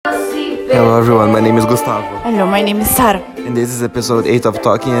Hello everyone, my name is Gustavo. Hello, my name is Sara. And this is episode 8 of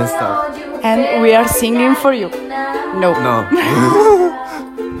Talking and Stuff. And we are singing for you. No.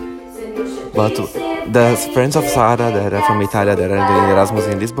 But the friends of Sara that are from Italy that are doing Erasmus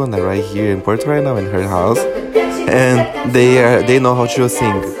in Lisbon are right here in Porto right now in her house. And they know how to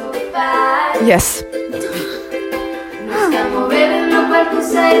sing. Yes.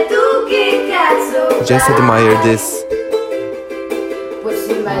 Just admire this.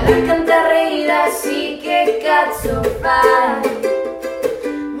 Bailar, cantar, reír, así che cazzo fai?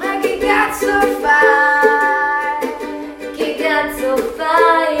 Ma che cazzo fai? Che cazzo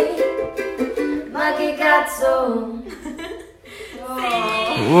fai? Ma che cazzo?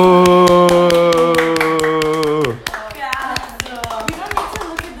 Whoa. You don't need to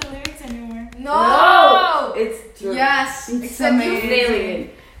look at the lyrics anymore. No! It's true. Yes, It's a new feeling.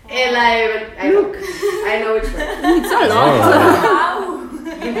 And I know which one. It's a lot. Wow!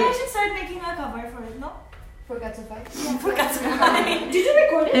 Maybe I should start making a cover for it, no? For cazzo fai? Yeah, for cats. Did you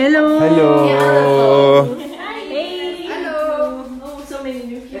record it? Hello. Hello. Hey! Hello. Oh, so many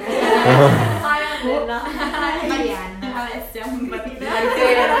new people. Hi, Anna. Hi, Marianna. Alessia.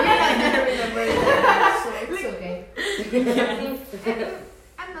 So it's okay.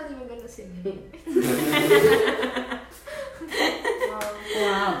 I'm not even gonna sing it.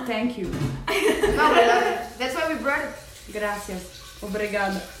 Wow, thank you. No, I love it. That's why we brought it. Gracias.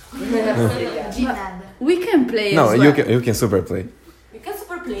 Obrigada. De nada. We can play No, as well. you can super play. You can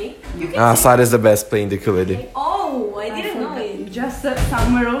super play. Sara is the best playing the ukulele. Oh, I didn't know it. Just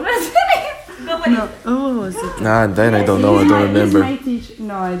somewhere over there. Nobody. No. Oh, was it? Nah, then I don't know, I don't remember.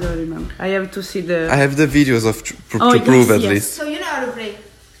 No, I don't remember. I have to see the... I have the videos of to yes, prove at yes. least. So you know how to play.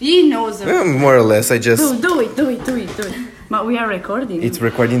 He knows. More or less, I just... Do it. But we are recording. It's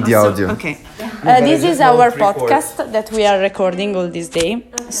recording the So, audio. okay. I This just is know our 3/4. podcast that we are recording all this day.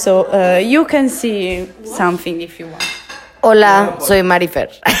 So you can see something if you want. Hola, soy Marifer.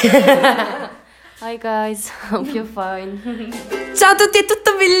 Hi guys, hope you're fine. Ciao a tutti, è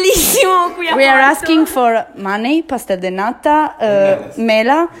tutto bellissimo qui a We are Porto. asking for money, pastel de nata,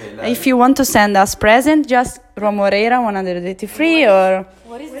 mela. If you want to send us present, just Romoreira 183 or...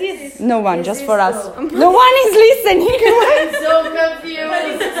 What is this? No one, just for us. No one is listening. I'm so confused.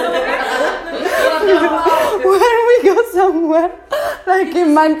 When we go somewhere, like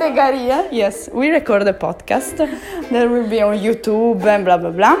in Mantecaria, yes, we record a podcast that will be on YouTube and blah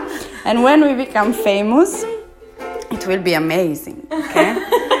blah blah. And when we become famous, it will be amazing. Okay?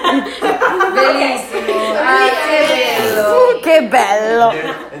 Bellissimo. Ah, che bello. Che bello!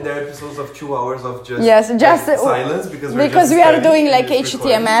 And there are episodes of 2 hours of just, Yes, just silence because we are doing like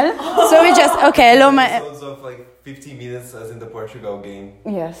HTML. So we just hello my Episodes of like 15 minutes as in the Portugal game.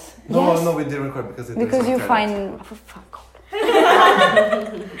 yes. No, we didn't record because Because you find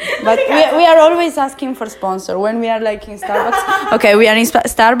but we are always asking for sponsor when we are like in Starbucks. Okay, we are in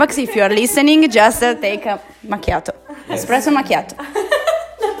Starbucks. If you are listening, just take a macchiato, espresso macchiato.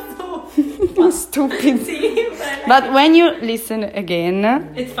 Stupid. But when you listen again,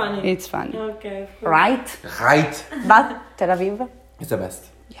 It's funny. it's funny, Okay. right? Right. But Tel Aviv, It's the best.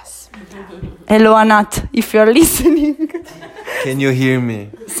 yes. Hello Anat, if you are listening, Can you hear me?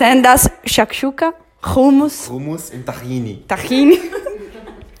 send us shakshuka, hummus, Hummus and tahini. tahini.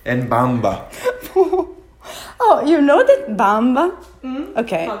 And bamba. Oh, you know that Bamba?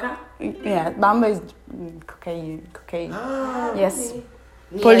 Okay. Coca? Yeah, Bamba is cocaine. Yes.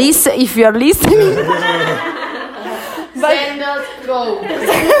 Police, if you are listening. Send us go.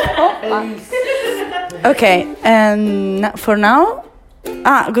 Okay, and for now,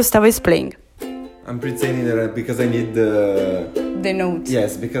 Gustavo is playing I'm pretending that because I need the... the note.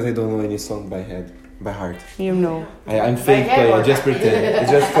 Yes, because I don't know any song by heart. You know. I'm fake playing, I just pretend.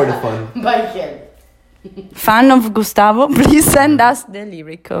 It's just for the fun. By hand. Fan of Gustavo, please send us the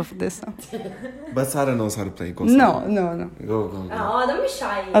lyric of the song. But Sara knows how to play. Go, No. Go. Oh, don't be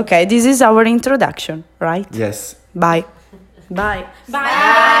shy. Okay, this is our introduction, right? Yes. Bye. Bye.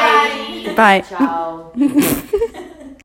 Bye. Bye. Ciao.